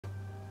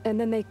And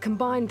then they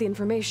combined the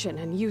information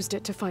and used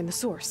it to find the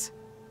source.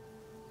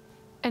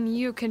 And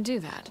you can do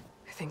that?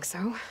 I think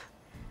so.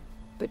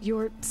 But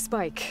your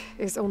spike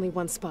is only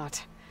one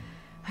spot.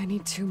 I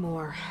need 2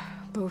 more,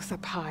 both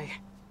up high.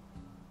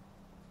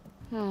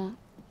 Oh.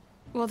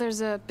 Well,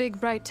 there's a big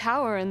bright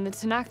tower in the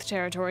Tenakth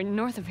territory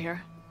north of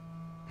here.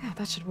 Yeah,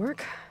 that should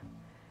work.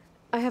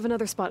 I have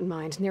another spot in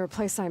mind, near a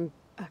place I'm,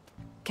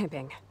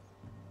 camping.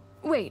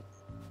 Wait.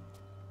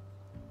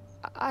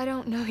 I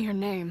don't know your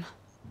name.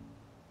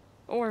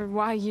 Or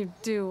why you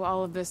do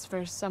all of this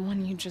for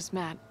someone you just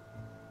met.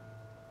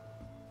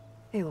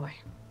 Aloy.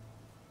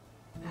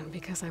 And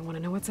because I want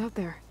to know what's out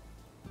there.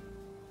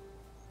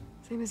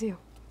 Same as you.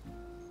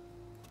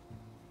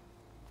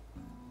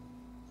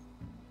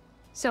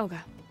 Selga.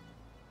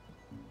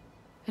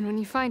 And when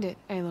you find it,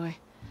 Aloy,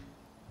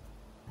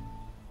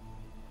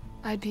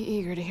 I'd be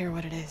eager to hear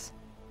what it is.